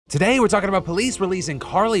Today, we're talking about police releasing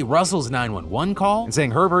Carlee Russell's 911 call and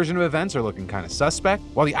saying her version of events are looking kind of suspect.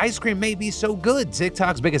 While the ice cream may be so good,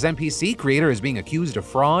 TikTok's biggest NPC creator is being accused of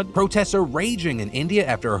fraud. Protests are raging in India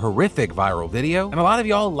after a horrific viral video. And a lot of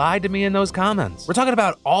y'all lied to me in those comments. We're talking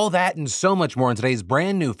about all that and so much more in today's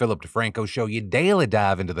brand new Philip DeFranco show. You daily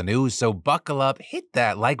dive into the news, so buckle up, hit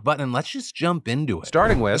that like button, and let's just jump into it.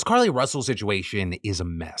 Starting with, this Carlee Russell situation is a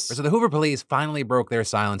mess. So the Hoover police finally broke their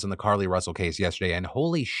silence in the Carlee Russell case yesterday, and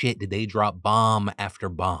holy shit, did they drop bomb after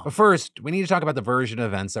bomb. But first, we need to talk about the version of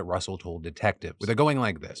events that Russell told detectives. They're going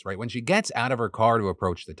like this, right? When she gets out of her car to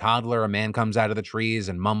approach the toddler, a man comes out of the trees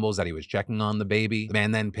and mumbles that he was checking on the baby. The man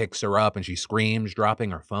then picks her up and she screams, dropping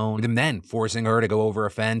her phone, with him then forcing her to go over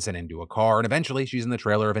a fence and into a car, and eventually she's in the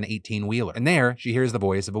trailer of an 18-wheeler. And there, she hears the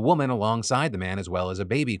voice of a woman alongside the man as well as a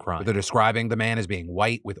baby crying. They're describing the man as being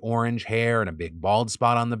white with orange hair and a big bald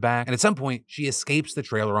spot on the back. And at some point, she escapes the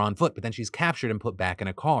trailer on foot, but then she's captured and put back in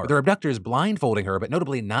a car. Their abductors blindfolding her, but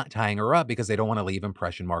notably not tying her up because they don't want to leave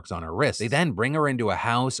impression marks on her wrist. They then bring her into a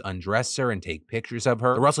house, undress her, and take pictures of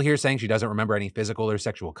her. The Russell here saying she doesn't remember any physical or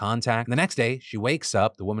sexual contact. And the next day, she wakes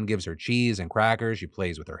up, the woman gives her cheese and crackers, she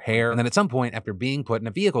plays with her hair, and then at some point, after being put in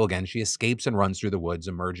a vehicle again, she escapes and runs through the woods,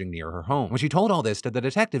 emerging near her home. When she told all this to the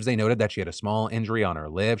detectives, they noted that she had a small injury on her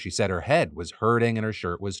lip. She said her head was hurting and her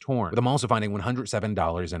shirt was torn, with them also finding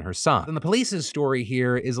 $107 in her sock. And the police's story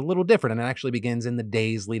here is a little different, and it actually begins in the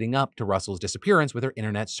days leading up to Russell's disappearance with her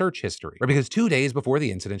internet search history. Right, because 2 days before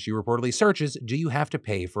the incident, she reportedly searches, do you have to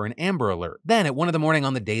pay for an Amber Alert? Then at 1 in the morning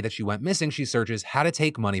on the day that she went missing, she searches how to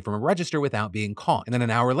take money from a register without being caught. And then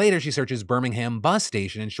an hour later, she searches Birmingham bus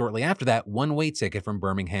station, and shortly after that, one-way ticket from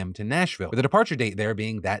Birmingham to Nashville, with the departure date there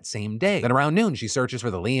being that same day. Then around noon, she searches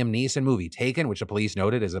for the Liam Neeson movie Taken, which the police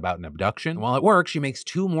noted is about an abduction. And while at work, she makes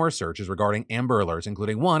 2 more searches regarding Amber Alerts,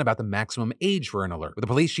 including one about the maximum age for an alert, with the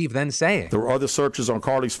police chief then saying, there were other searches on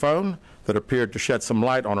Carlee's phone that appeared to shed some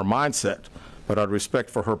light on her mindset, but out of respect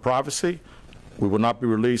for her privacy, we will not be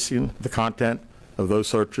releasing the content of those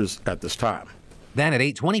searches at this time. Then at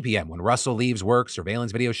 8:20 p.m., when Russell leaves work,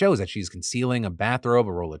 surveillance video shows that she's concealing a bathrobe,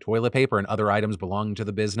 a roll of toilet paper, and other items belonging to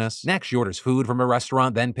the business. Next, she orders food from a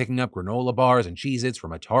restaurant, then picking up granola bars and Cheez-Its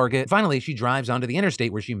from a Target. Finally, she drives onto the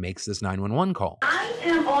interstate where she makes this 911 call. I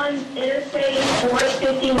am on Interstate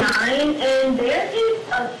 459, and there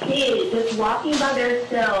is a kid just walking by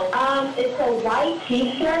themselves. It's a white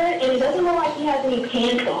t-shirt, and it doesn't look like he has any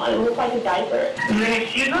pants on. It looks like a diaper.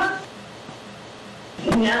 Excuse me?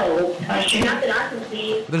 No, not that I can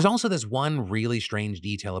see. There's also this one really strange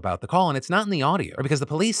detail about the call, and it's not in the audio, because the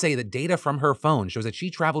police say that data from her phone shows that she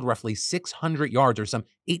traveled roughly 600 yards or some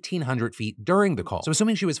 1,800 feet during the call. So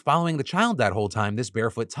assuming she was following the child that whole time, this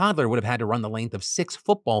barefoot toddler would have had to run the length of 6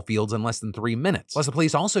 football fields in less than 3 minutes. Plus the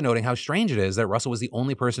police also noting how strange it is that Russell was the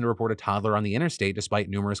only person to report a toddler on the interstate despite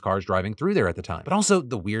numerous cars driving through there at the time. But also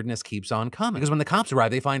the weirdness keeps on coming, because when the cops arrive,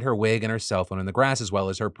 they find her wig and her cell phone in the grass, as well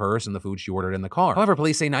as her purse and the food she ordered in the car. However,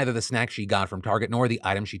 police say neither the snacks she got from Target nor the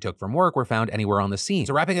items she took from work were found anywhere on the scene.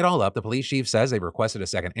 So wrapping it all up, the police chief says they've requested a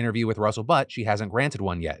second interview with Russell, but she hasn't granted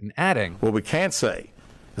one yet, and adding, what we can say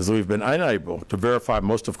is that we've been unable to verify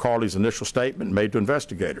most of Carlee's initial statement made to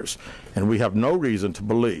investigators, and we have no reason to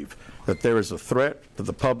believe that there is a threat to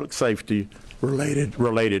the public safety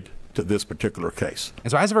related to this particular case.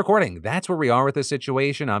 And so as of recording, that's where we are with this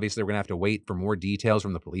situation. Obviously, we're gonna have to wait for more details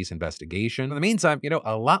from the police investigation. In the meantime,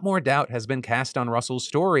 a lot more doubt has been cast on Russell's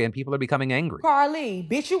story, and people are becoming angry. Carlee,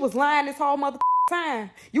 bitch, you was lying this whole time.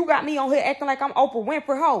 You got me on here acting like I'm Oprah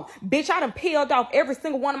Winfrey, ho. Bitch, I done peeled off every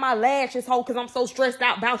single one of my lashes, ho, because I'm so stressed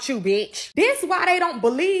out about you, bitch. This why they don't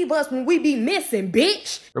believe us when we be missing,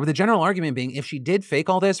 bitch. Or with the general argument being, if she did fake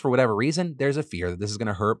all this for whatever reason, there's a fear that this is going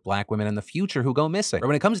to hurt Black women in the future who go missing. Or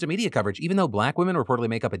when it comes to media coverage, even though Black women reportedly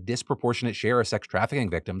make up a disproportionate share of sex trafficking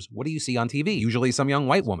victims, what do you see on TV? Usually some young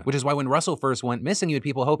white woman. Which is why when Russell first went missing, you had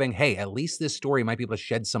people hoping, hey, at least this story might be able to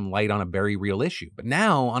shed some light on a very real issue. But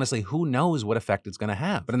now, honestly, who knows what effect it's going to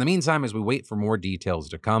have? But in the meantime, as we wait for more details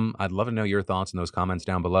to come, I'd love to know your thoughts in those comments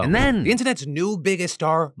down below. And then, the internet's new biggest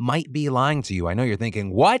star might be lying to you. I know you're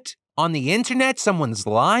thinking, what? On the internet, someone's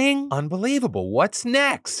lying? Unbelievable. What's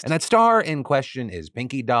next? And that star in question is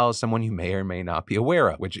PinkyDoll, someone you may or may not be aware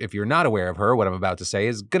of, which if you're not aware of her, what I'm about to say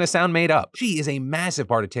is gonna sound made up. She is a massive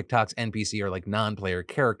part of TikTok's NPC or like non-player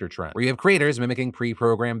character trend, where you have creators mimicking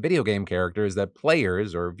pre-programmed video game characters that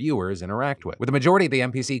players or viewers interact with the majority of the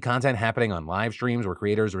NPC content happening on live streams where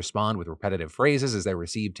creators respond with repetitive phrases as they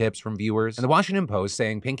receive tips from viewers. And the Washington Post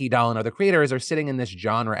saying PinkyDoll and other creators are sitting in this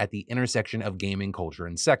genre at the intersection of gaming culture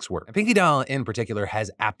and sex work. And PinkyDoll in particular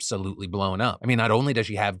has absolutely blown up. I mean, not only does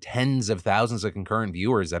she have tens of thousands of concurrent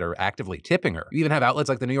viewers that are actively tipping her, you even have outlets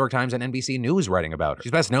like the New York Times and NBC News writing about her.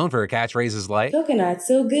 She's best known for her catchphrases like, "Coconut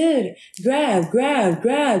so good. Grab, grab,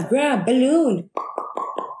 grab, grab, balloon.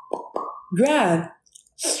 Grab.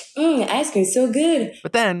 Ice cream so good."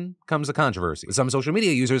 But then comes the controversy, with some social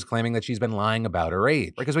media users claiming that she's been lying about her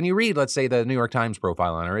age. Because when you read, let's say, the New York Times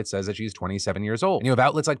profile on her, it says that she's 27 years old. And you have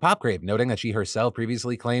outlets like Popgrave noting that she herself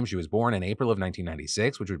previously claimed she was born in April of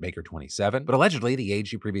 1996, which would make her 27. But allegedly, the age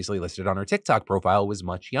she previously listed on her TikTok profile was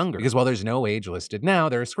much younger. Because while there's no age listed now,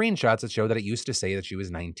 there are screenshots that show that it used to say that she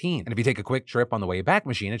was 19. And if you take a quick trip on the Wayback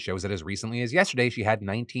Machine, it shows that as recently as yesterday, she had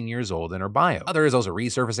 19 years old in her bio. There is also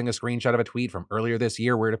resurfacing a screenshot of a tweet from earlier this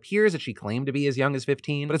year where it appears that she claimed to be as young as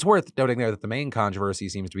 15, but it's worth noting there that the main controversy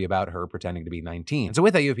seems to be about her pretending to be 19. And so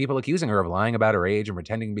with that, you have people accusing her of lying about her age and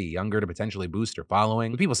pretending to be younger to potentially boost her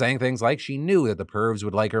following, with people saying things like she knew that the pervs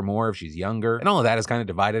would like her more if she's younger, and all of that is kind of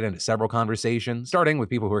divided into several conversations, starting with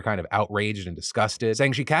people who are kind of outraged and disgusted,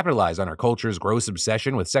 saying she capitalized on our culture's gross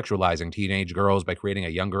obsession with sexualizing teenage girls by creating a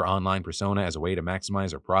younger online persona as a way to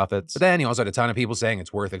maximize her profits. But then you also had a ton of people saying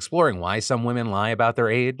it's worth exploring why some women lie about their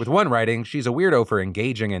age, with one writing, "She's a weirdo for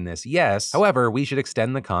engaging in this, yes. However, we should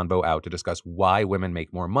extend the convo out to discuss why women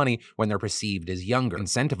make more money when they're perceived as younger,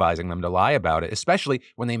 incentivizing them to lie about it, especially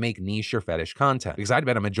when they make niche or fetish content." Because I'd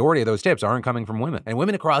bet a majority of those tips aren't coming from women. And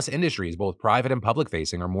women across industries, both private and public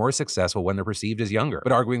facing, are more successful when they're perceived as younger.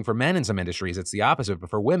 But arguing for men in some industries, it's the opposite, but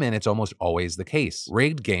for women, it's almost always the case.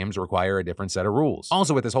 Rigged games require a different set of rules.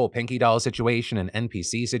 Also with this whole PinkyDoll situation and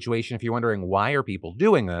NPC situation, if you're wondering why are people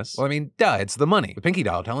doing this, well, I mean, duh, it's the money. With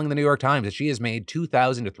PinkyDoll telling the New York Times that she has made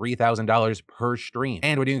 $2,000 to $3,000 per stream.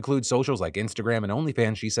 And when you include socials like Instagram and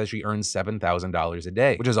OnlyFans, she says she earns $7,000 a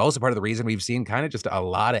day, which is also part of the reason we've seen kind of just a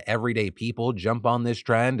lot of everyday people jump on this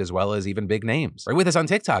trend, as well as even big names. Right with us on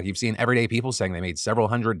TikTok, you've seen everyday people saying they made several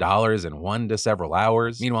 $100s in 1 to several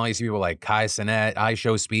hours. Meanwhile, you see people like Kai Cenat,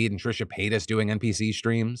 iShowSpeed, and Trisha Paytas doing NPC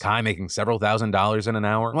streams. Kai making several $1,000s in an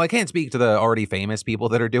hour. Well, I can't speak to the already famous people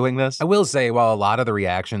that are doing this. I will say, while a lot of the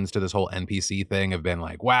reactions to this whole NPC thing have been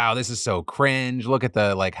like, wow, this is so cringe, look at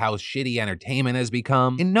the how shitty entertainment has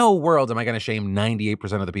become, in no world am I gonna shame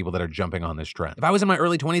 98% of the people that are jumping on this trend. If I was in my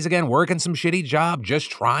early 20s again, working some shitty job, just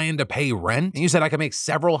trying to pay rent, and you said I could make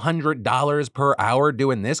several $100s per hour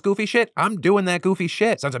doing this goofy shit, I'm doing that goofy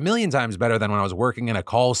shit. Sounds a million times better than when I was working in a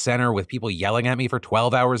call center with people yelling at me for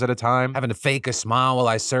 12 hours at a time, having to fake a smile while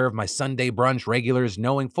I serve my Sunday brunch regulars,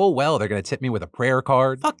 knowing full well they're gonna tip me with a prayer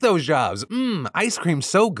card. Fuck those jobs. Ice cream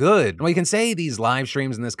so good. Well, you can say these live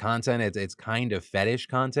streams and this content, it's kind of fetish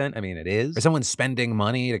content. I mean, it is. Or someone's spending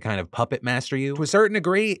money to kind of puppet master you. To a certain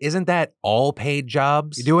degree, isn't that all paid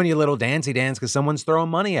jobs? You're doing your little dancey dance because someone's throwing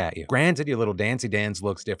money at you. Granted, your little dancey dance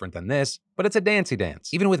looks different than this, but it's a dancey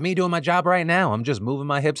dance. Even with me doing my job right now, I'm just moving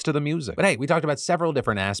my hips to the music. But hey, we talked about several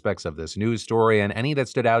different aspects of this news story, and any that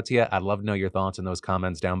stood out to you, I'd love to know your thoughts in those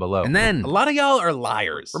comments down below. And then, a lot of y'all are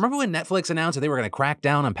liars. Remember when Netflix announced that they were gonna crack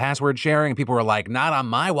down on password sharing, and people were like, not on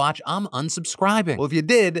my watch, I'm unsubscribing. Well, if you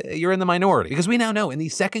did, you're in the minority. Because we now know in the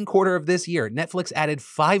second quarter of this year, Netflix added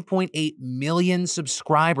 5.8 million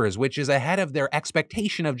subscribers, which is ahead of their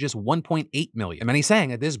expectation of just 1.8 million. And many saying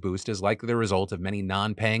that this boost is likely the result of many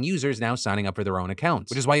non-paying users now signing up for their own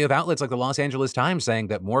accounts, which is why you have outlets like the Los Angeles Times saying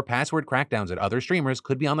that more password crackdowns at other streamers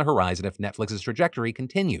could be on the horizon if Netflix's trajectory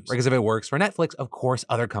continues. Because if it works for Netflix, of course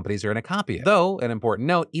other companies are going to copy it. Though, an important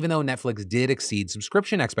note, even though Netflix did exceed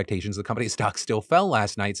subscription expectations, the company's stock still fell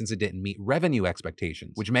last night since it didn't meet revenue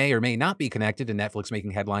expectations, which may or may not be connected to Netflix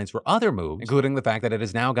making headlines for other moves, including the fact that it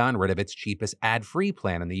has now gotten rid of its cheapest ad-free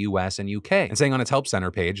plan in the US and UK, and saying on its Help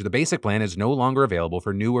Center page, the basic plan is no longer available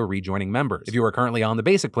for new or rejoining members. If you are currently on the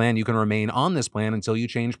basic plan, you can remain on this plan until you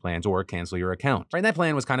change plans or cancel your account. Right, that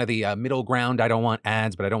plan was kind of the middle ground, I don't want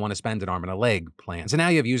ads, but I don't want to spend an arm and a leg plan. So now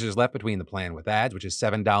you have users left between the plan with ads, which is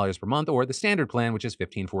 $7 per month, or the standard plan, which is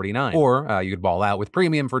 $15.49. Or you could ball out with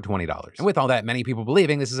premium for $20. And with all that, many people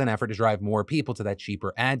believing this is an effort to drive more people to that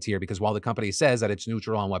cheaper ad tier, because while the company says that it's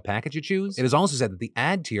neutral on what package you choose, it has also said that the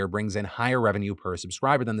ad tier brings in higher revenue per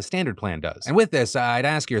subscriber than the standard plan does. And with this, I'd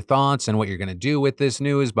ask your thoughts and what you're gonna do with this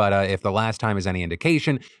news, but if the last time is any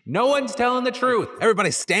indication, no one's telling the truth.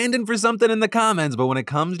 Everybody's standing for something in the comments, but when it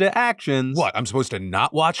comes to actions, what, I'm supposed to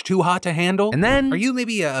not watch Too Hot to Handle? And then, are you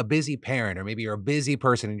maybe a busy parent, or maybe you're a busy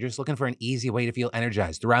person and you're just looking for an easy way to feel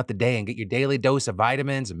energized throughout the day and get your daily dose of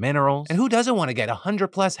vitamins and minerals? And who doesn't want to get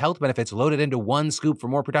 100+ health benefits loaded into one scoop for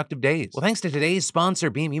more productive days? Well, thanks to today's today's sponsor,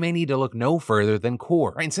 Beam, you may need to look no further than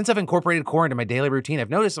core. Right? And since I've incorporated core into my daily routine, I've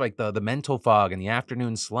noticed like the mental fog and the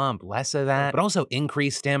afternoon slump, less of that, but also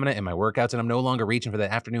increased stamina in my workouts, and I'm no longer reaching for that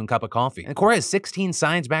afternoon cup of coffee. And core has 16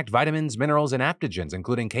 science-backed vitamins, minerals, and adaptogens,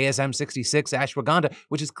 including KSM-66 ashwagandha,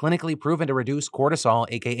 which is clinically proven to reduce cortisol,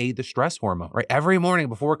 aka the stress hormone. Right? Every morning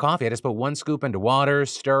before coffee, I just put 1 scoop into water,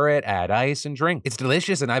 stir it, add ice, and drink. It's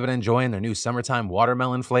delicious, and I've been enjoying their new summertime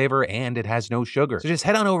watermelon flavor, and it has no sugar. So just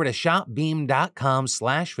head on over to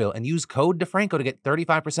shopbeam.com/Phil and use code DeFranco to get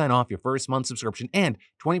 35% off your first month subscription and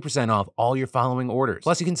 20% off all your following orders.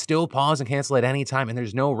 Plus, you can still pause and cancel at any time, and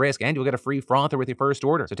there's no risk, and you'll get a free frother with your first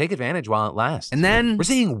order. So take advantage while it lasts. And then we're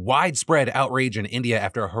seeing widespread outrage in India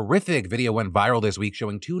after a horrific video went viral this week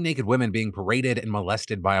showing 2 naked women being paraded and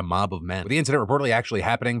molested by a mob of men. With the incident reportedly actually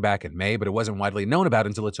happening back in May, but it wasn't widely known about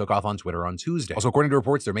until it took off on Twitter on Tuesday. Also, according to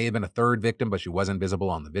reports, there may have been a 3rd victim, but she wasn't visible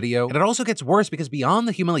on the video. And it also gets worse because beyond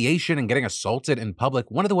the humiliation and getting assaulted in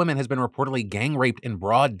public, one of the women has been reportedly gang raped in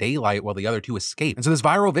broad daylight while the other 2 escaped. And so this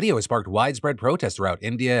viral video has sparked widespread protests throughout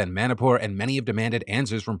India and Manipur, and many have demanded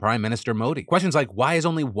answers from Prime Minister Modi. Questions like, why has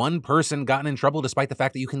only one person gotten in trouble despite the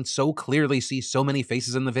fact that you can so clearly see so many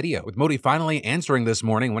faces in the video? With Modi finally answering this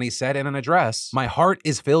morning when he said in an address, "My heart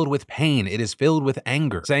is filled with pain, it is filled with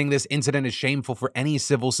anger," saying this incident is shameful for any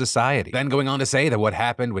civil society. Then going on to say that what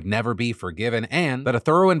happened would never be forgiven and that a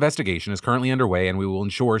thorough investigation is currently underway and we will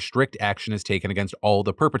ensure strict action is taken against all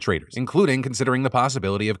the perpetrators, including considering the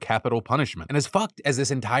possibility of capital punishment. And as fucked as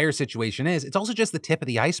this entire situation is, it's also just the tip of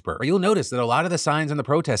the iceberg. Or you'll notice that a lot of the signs in the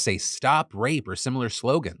protests say "stop rape" or similar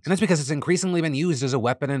slogans. And that's because it's increasingly been used as a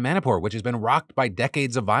weapon in Manipur, which has been rocked by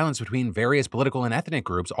decades of violence between various political and ethnic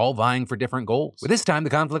groups, all vying for different goals. With this time, the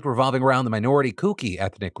conflict revolving around the minority Kuki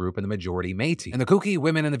ethnic group and the majority Métis. And the Kuki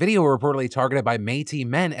women in the video were reportedly targeted by Métis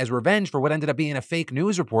men as revenge for what ended up being a fake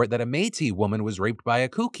news report that a Métis woman was raped by a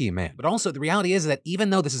Kuki man. But also, the reality is that even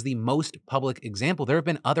though this is the most public example, there have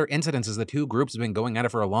been other incidences the 2 groups have been going at it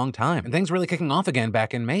for a long time. And things really kicking off again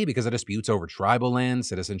back in May because of disputes over tribal land,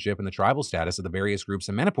 citizenship, and the tribal status of the various groups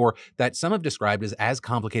in Manipur that some have described as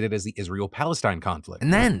complicated as the Israel-Palestine conflict.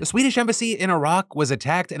 And then the Swedish embassy in Iraq was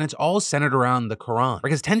attacked, and it's all centered around the Quran.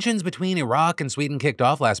 Because tensions between Iraq and Sweden kicked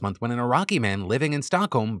off last month when an Iraqi man living in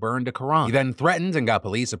Stockholm burned a Quran. He then threatened and got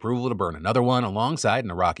police approval to burn another one alongside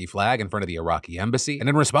an Iraqi flag in front of the Iraqi embassy. And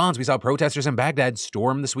in response, we saw protesters in Baghdad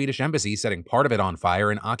storm the Swedish embassy, setting part of it on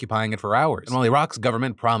fire and occupying it for hours. And while Iraq's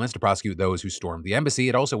government promised to prosecute those who stormed the embassy,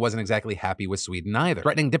 it also wasn't exactly happy with Sweden either,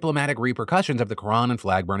 threatening diplomatic repercussions of the Quran and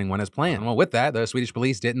flag burning went as planned. And well, with that, the Swedish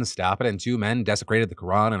police didn't stop it, and 2 men desecrated the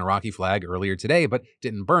Quran and Iraqi flag earlier today, but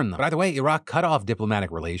didn't burn them. But either way, Iraq cut off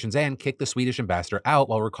diplomatic relations and kicked the Swedish ambassador out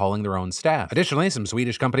while recalling their own staff. Additionally, some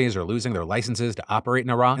Swedish companies are losing their licenses to operate in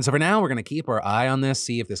Iraq. And so for now, we're going to keep our eye on this,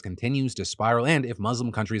 see if this continues to spiral, and if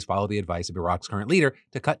Muslim countries follow the advice of Iraq's current leader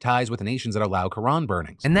to cut ties with the nations that allow Quran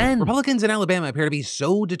burnings. And then Republicans in Alabama appear to be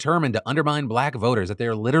so determined to undermine black voters that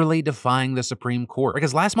they're literally defying the Supreme Court.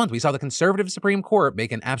 Because last month, we saw the conservative Supreme Court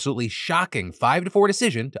make an absolutely shocking 5-4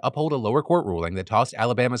 decision to uphold a lower court ruling that tossed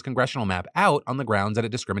Alabama's congressional map out on the grounds that it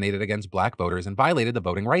discriminated against black voters and violated the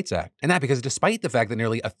Voting Rights Act. And that because despite the fact that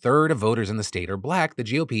nearly 1/3 of voters in the state are black, the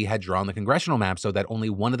GOP had drawn the congressional map so that only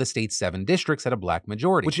one of the state's 7 districts had a black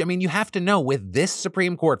majority. Which, I mean, you have to know with this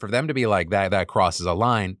Supreme Court, for them to be like, that crosses a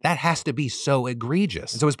line, that has to be so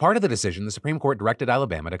egregious. And so as part of the decision, the Supreme Court directed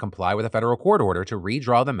Alabama to comply with a federal court order to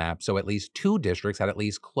redraw the map so at least 2 districts had at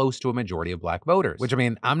least close to a majority of black voters. Which, I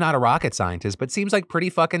mean, I'm not a rocket scientist, but seems like pretty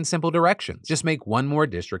fucking simple directions. Just make 1 more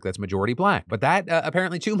district that's majority black. But that,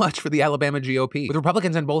 apparently too much for the Alabama GOP, with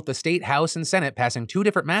Republicans in both the state House and Senate passing 2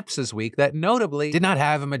 different maps this week that notably did not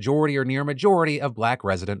have a majority or near majority of black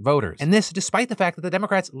resident voters. And this despite the fact that the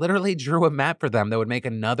Democrats literally drew a map for them that would make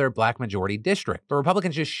another black majority district. The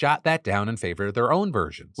Republicans just shot that down in favor of their own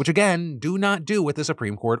versions, which again, do not do with the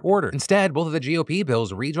Supreme Court order. Instead, both of the GOP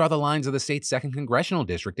bills redraw the lines of the state's 2nd congressional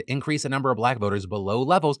district to increase the number of black voters below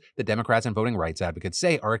levels that Democrats and voting rights advocates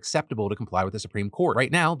say are acceptable to comply with the Supreme Court.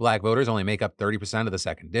 Right now, black voters only make up 30% of the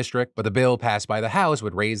 2nd district, but the bill passed by the House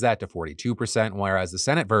would raise that to 42%, whereas the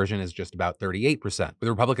Senate version is just about 38%, with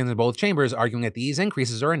Republicans in both chambers arguing that these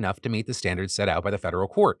increases are enough to meet the standards set out by the federal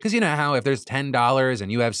court. Because you know how if there's $10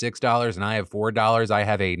 and you have $6 and I have $4, I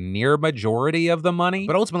have a near majority of the money?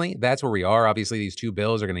 But ultimately, that's where we are. Obviously, these 2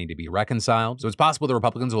 bills are going to need to be reconciled, so it's possible the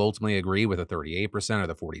Republicans will ultimately agree with the 38% or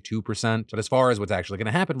the 42%. But as far as what's actually going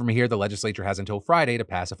to happen from here, the legislature has until Friday to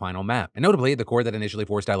pass a final map. And notably, the court that initially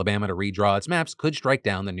forced Alabama to redraw its maps could strike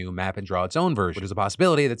down the new map and draw its own version, which is a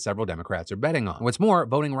possibility that several Democrats are betting on. And what's more,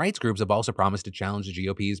 voting rights groups have also promised to challenge the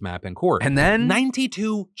GOP's map in court. And then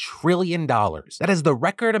 $92 trillion. That is the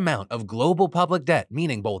record amount of global public debt,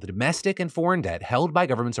 meaning both the domestic and foreign debt held by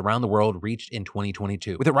governments around the world reached in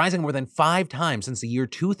 2022, with it rising more than 5 times since the year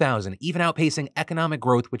 2000, even outpacing economic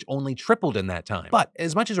growth, which only tripled in that time. But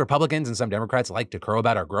as much as Republicans and some Democrats like to crow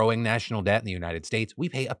about our growing national debt in the United States, we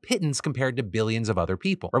pay a pittance compared to billions of other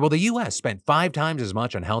people. Right, well, the U.S. spent 5 times as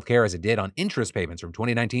much on healthcare as it did on interest payments from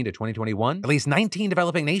 2019 to 2021. At least 19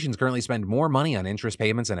 developing nations currently spend more money on interest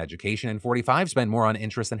payments and education, and 45 spend more on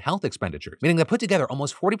interest and health expenditures, meaning that put together,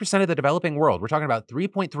 almost 40% of the developing world, we're talking about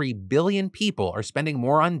 3.3 billion people, are spending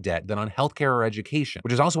more on debt than on healthcare or education,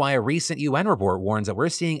 which is also why a recent UN report warns that we're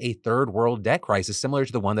seeing a third world debt crisis similar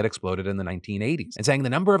to the one that exploded in the 1980s, and saying the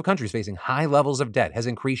number of countries facing high levels of debt has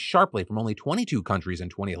increased sharply from only 22 countries in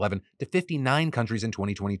 2011 to 59 countries in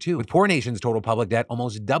 2022, with poor nations' total public debt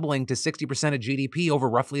almost doubling to 60% of GDP over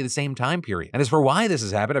roughly the same time period. And as for why this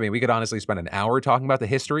has happened, I mean, we could honestly spend an hour talking about the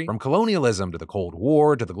history, from colonialism to the Cold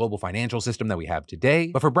War to the global financial system that we have today.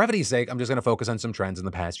 But for brevity's sake, I'm just going to focus on some trends in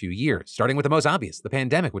the past few years, starting with the most obvious, the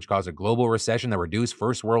pandemic, which caused a global recession that reduced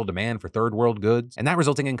first world demand for third world goods, and that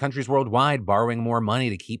resulting in countries worldwide borrowing more money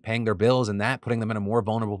to keep paying their bills, and that putting them in a more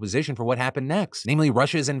vulnerable position for what happened next, namely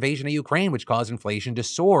Russia's invasion of Ukraine, which caused inflation to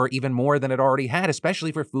soar even more than it already had,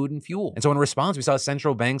 especially for food and fuel. And so in response, we saw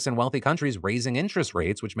central banks in wealthy countries raising interest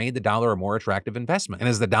rates, which made the dollar a more attractive investment. And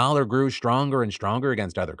as the dollar grew stronger and stronger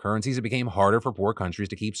against other currencies, it became harder for poor countries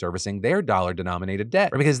to keep servicing their dollar-denominated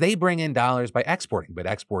debt, because they bring in dollars by exporting, but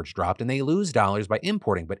exports dropped, and they lose dollars by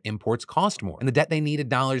importing, but imports cost more, and the debt they needed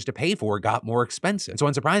dollars to pay for got more expensive. And so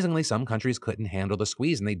unsurprisingly, some countries couldn't handle the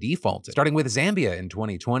squeeze and they defaulted, starting with Zambia in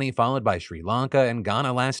 2020, followed by Sri Lanka and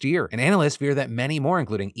Ghana last year. And analysts fear that many more,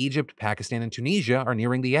 including Egypt, Pakistan, and Tunisia, are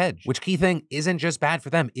nearing the edge, which, key thing, isn't just bad for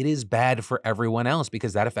them, it is bad for everyone else,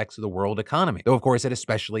 because that affects the world economy. Though of course it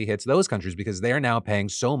especially hits those countries because they're now paying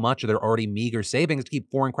so much of their already meager savings to keep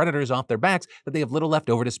foreign creditors off their backs that they have little left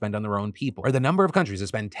over to spend on their own people. Or the number of countries that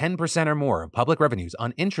spend 10% or more of public revenues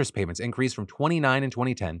on interest payments increased from 29 in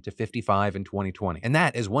 2010 to 55 in 2020. And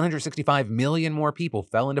that is 165 million more people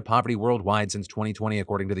fell into poverty worldwide since 2020,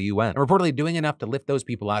 according to the UN. And reportedly doing enough to lift those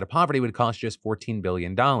people out of poverty would cost just $14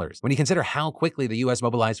 billion. When you consider how quickly the US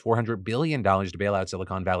mobilized $400 billion to bail out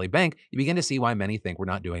Silicon Valley Bank, you begin to see why many think we're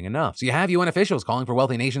not doing enough. So you have UN officials calling for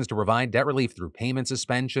wealthy nations to provide debt relief through payment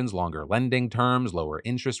suspensions, longer lending terms, lower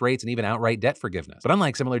interest rates, and even outright debt forgiveness. But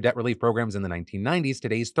unlike similar debt relief programs in the 1990s,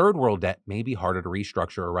 today's third world debt may be harder to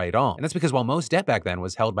restructure or write off. And that's because while most debt back then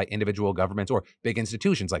was held by individual governments or big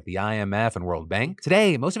institutions like the IMF and World Bank,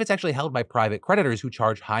 today most of it's actually held by private creditors who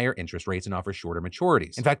charge higher interest rates and offer shorter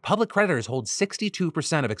maturities. In fact, public creditors hold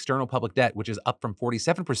 62% of external public debt, which is up from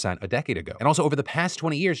 47% a decade ago. And also over the past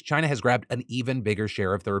 20 years, China has grabbed an even bigger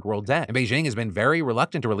share of third world debt. And Beijing has been very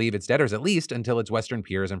reluctant to relieve its debtors, at least until its Western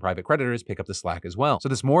peers and private creditors pick up the slack as well. So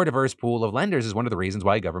this more diverse pool of lenders is one of the reasons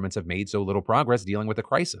why governments have made so little progress dealing with the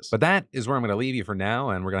crisis. But that is where I'm going to leave you for now,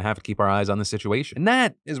 and we're going to have to keep our eyes on the situation. And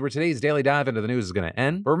that is where today's daily dive into the news is going to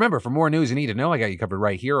end. But remember, for more news you need to know, I got you covered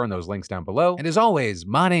right here on those links down below. And as always,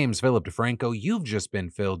 my name's Philip DeFranco. You've just been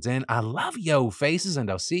filled in. I love yo faces, and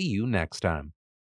I'll see you next time.